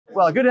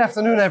Well, good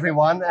afternoon,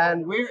 everyone.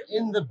 And we're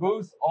in the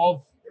booth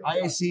of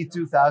IAC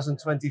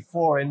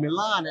 2024 in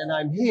Milan. And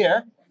I'm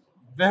here,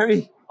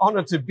 very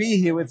honored to be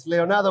here with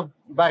Leonardo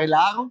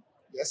Barilaro.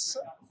 Yes.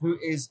 Who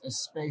is a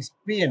space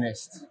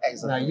pianist.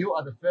 Exactly. Now, you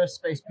are the first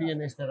space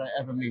pianist that I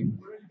ever meet.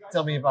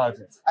 Tell me about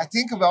it. I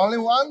think the only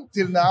one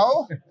till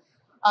now.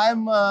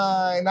 I'm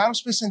an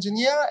aerospace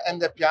engineer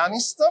and a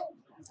pianist.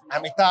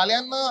 I'm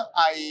Italian.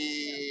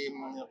 I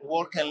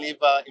work and live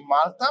in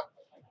Malta.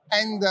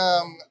 And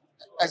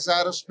as an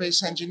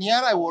aerospace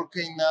engineer, I work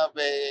in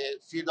the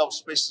field of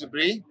space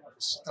debris,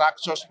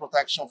 structures,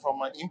 protection from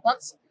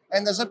impacts.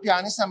 And as a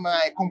pianist, I'm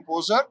a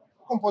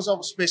composer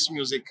of space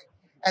music.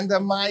 And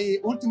my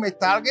ultimate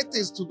target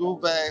is to do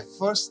the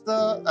first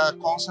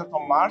concert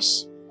on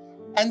Mars.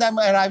 And I'm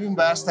arriving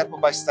there step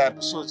by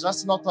step. So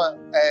just not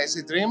as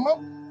a dream,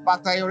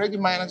 but I already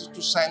managed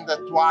to send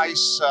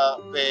twice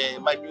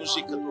my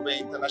music to the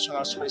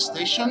International Space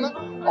Station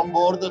on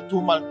board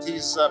 2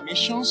 Maltese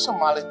missions,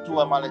 Male 2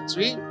 and Male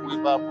 3,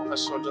 with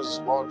Professor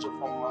Joseph Borgia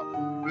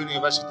from the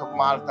University of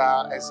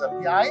Malta as a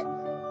PI.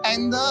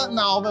 And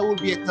now there will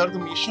be a third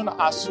mission,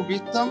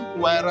 Astrobit,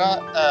 where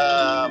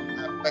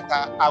that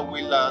I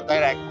will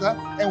direct,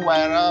 and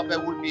where there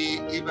will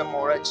be even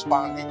more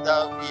expanded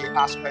the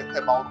aspect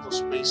about the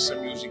space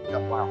music.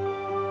 Wow.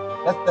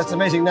 That's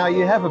amazing. Now,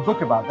 you have a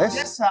book about this.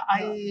 Yes,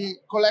 I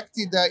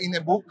collected in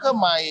a book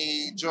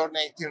my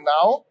journey till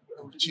now,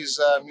 which is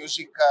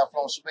music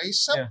from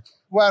space,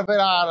 where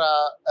there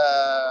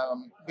are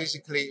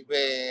basically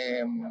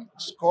the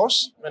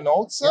scores, the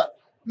notes,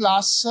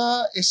 plus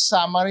a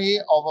summary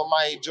of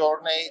my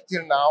journey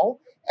till now.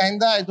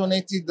 And I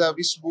donated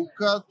this book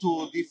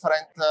to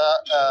different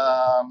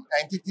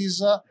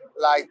entities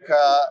like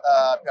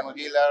piano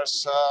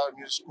dealers,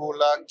 music school,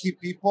 key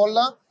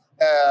people.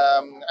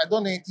 I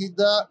donated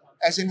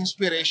as an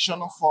inspiration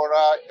for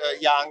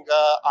young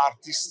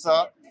artists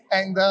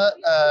and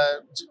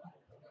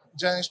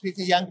generally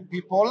speaking, young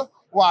people.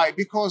 Why?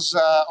 Because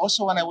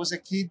also when I was a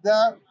kid,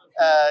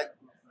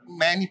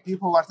 many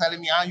people were telling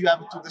me, you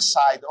have to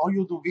decide, or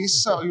you do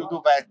this or you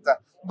do that.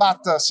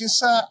 But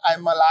since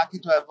I'm lucky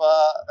to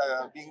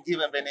have been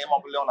given the name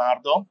of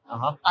Leonardo,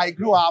 I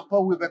grew up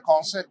with the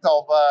concept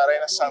of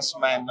Renaissance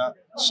man.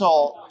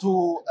 So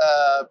to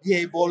be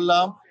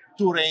able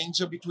to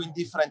range between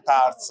different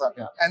arts.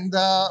 And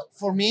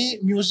for me,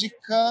 music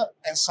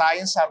and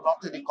science are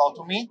not a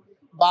dichotomy,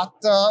 but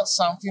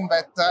something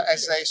that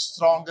has a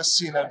strong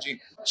synergy.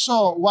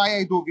 So why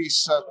I do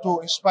this? To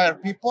inspire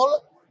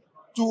people,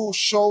 to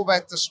show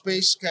that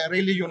space can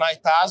really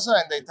unite us,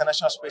 and the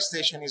International Space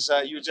Station is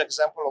a huge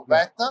example of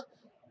that,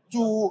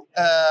 to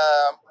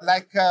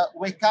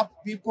wake up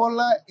people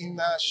in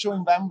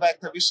showing them that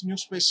this new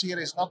space here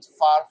is not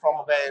far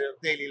from their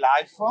daily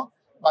life,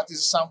 but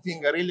is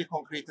something really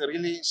concrete,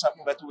 really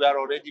something that we are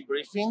already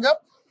breathing,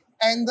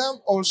 and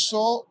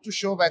also to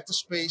show that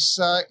space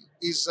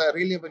is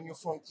really the new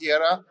frontier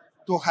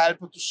to help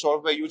to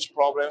solve the huge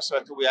problems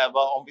that we have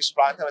on this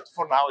planet, that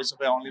for now is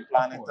the only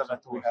planet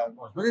that we have.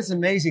 But it's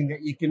amazing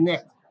that you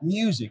connect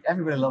music,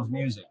 everybody loves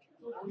music,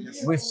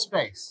 with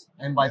space.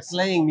 And by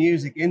playing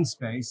music in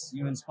space,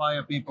 you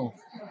inspire people,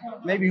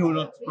 maybe who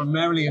are not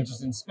primarily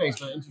interested in space,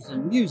 but interested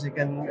in music,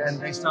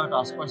 and they start to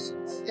ask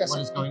questions. What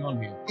is going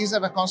on here? Is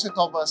the concept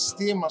of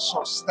STEAM,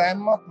 so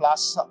STEM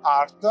plus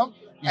art.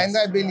 And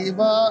I believe,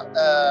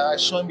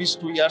 showing these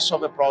 2 years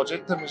of a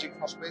project, Music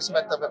from Space,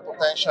 that the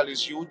potential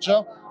is huge.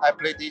 I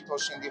played it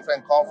also in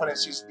different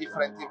conferences,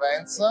 different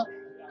events,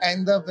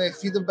 and the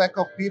feedback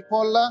of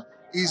people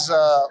is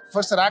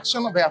first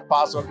reaction, they are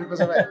puzzled because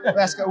they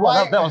ask why.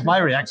 Well, that was my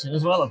reaction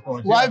as well, of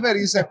course. Why there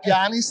is a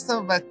pianist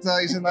that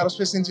is an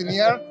aerospace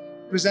engineer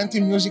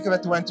presenting music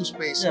that went to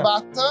space.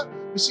 But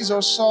this is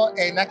also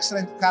an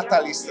excellent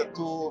catalyst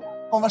to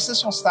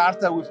conversation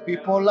starter with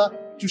people,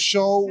 to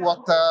show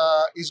what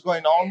is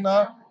going on,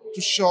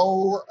 to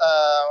show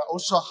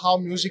also how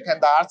music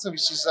and arts,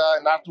 which is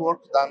an artwork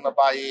done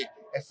by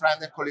a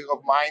friend and colleague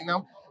of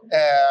mine,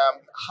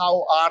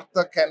 how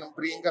art can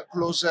bring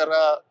closer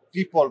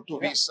people to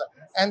this.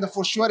 And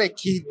for sure a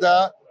kid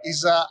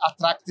is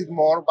attracted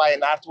more by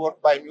an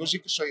artwork, by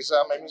music. So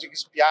my music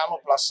is piano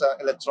plus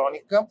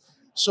electronic.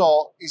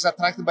 So he's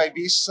attracted by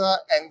this,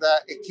 and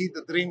a kid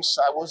dreams.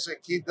 I was a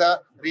kid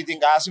reading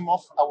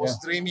Asimov. I was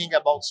dreaming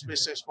about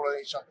space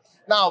exploration.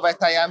 Now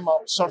that I am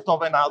sort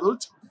of an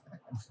adult,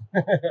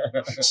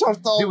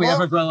 Did we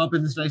ever grow up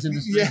in the space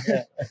industry?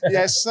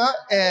 Yes.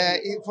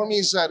 For me,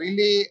 it's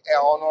really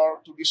an honor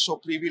to be so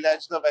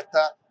privileged that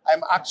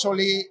I'm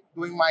actually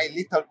doing my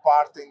little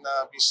part in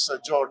this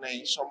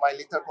journey. So my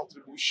little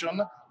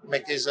contribution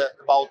is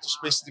about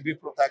space debris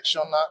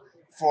protection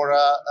for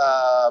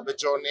the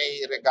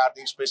journey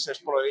regarding space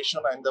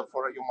exploration and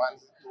for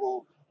humanity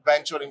to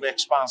venture in the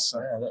expanse.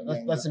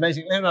 That's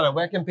amazing. Leonardo,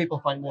 where can people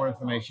find more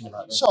information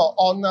about this? So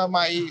on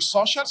my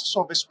socials,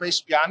 so the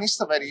Space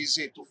Pianist, very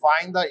easy to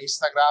find.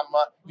 Instagram,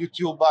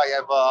 YouTube, I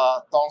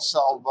have tons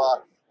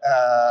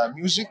of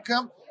music.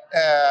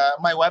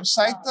 My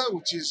website,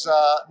 which is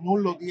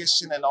Nullo die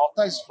sine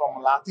nota, is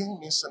from Latin,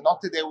 means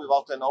not a day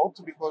without a note,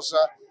 because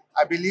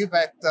I believe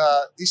that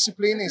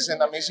discipline is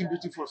an amazing,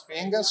 beautiful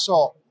thing.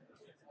 So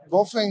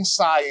both in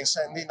science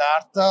and in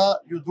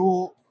art, you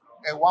do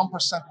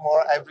 1%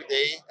 more every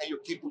day, and you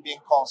keep being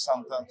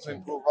constant to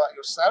improve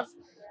yourself.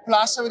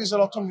 Plus, there is a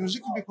lot of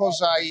music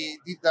because I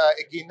did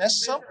a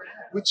Guinness,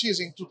 which is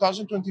in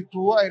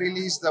 2022. I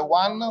released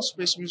one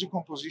space music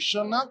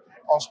composition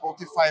on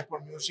Spotify for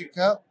music,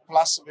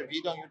 plus the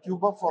video on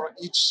YouTube for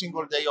each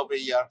single day of the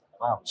year.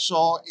 Wow.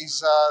 So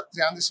it's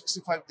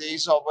 365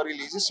 days of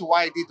releases.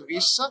 Why I did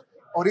this?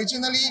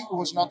 Originally, it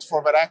was not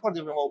for the record,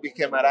 even though it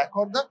became a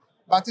record,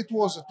 but it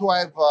was to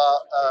have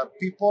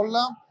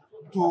people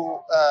to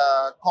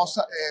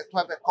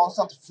have a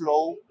constant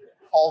flow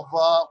of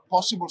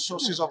possible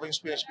sources of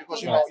inspiration,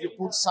 because you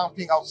put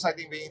something outside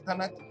in the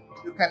internet,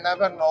 you can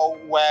never know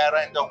where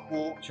and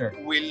who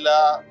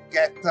will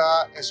get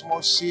a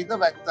small seed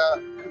that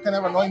you can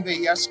never know in the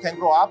years can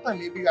grow up, and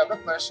maybe you have a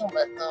person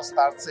that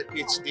starts a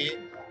PhD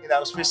in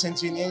aerospace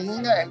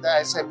engineering and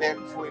has a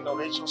meaningful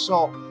innovation.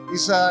 So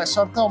it's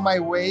sort of my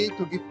way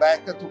to give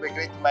back to the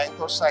great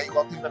mentors I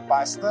got in the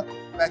past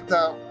that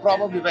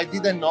probably they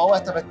didn't know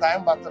at the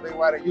time, but they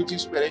were a huge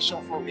inspiration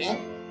for me.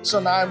 So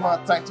now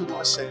I'm trying to do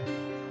the same.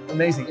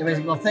 Amazing,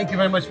 amazing. Well, thank you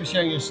very much for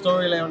sharing your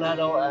story,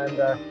 Leonardo,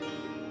 and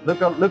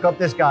look up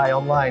this guy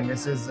online.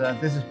 This is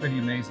pretty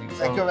amazing.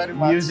 Thank you very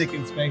much. Music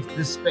in space,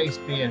 the space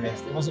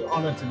pianist. It was an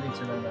honor to meet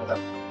you, Leonardo.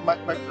 My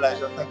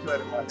pleasure. Thank you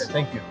very much. Okay,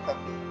 thank you. Thank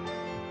you.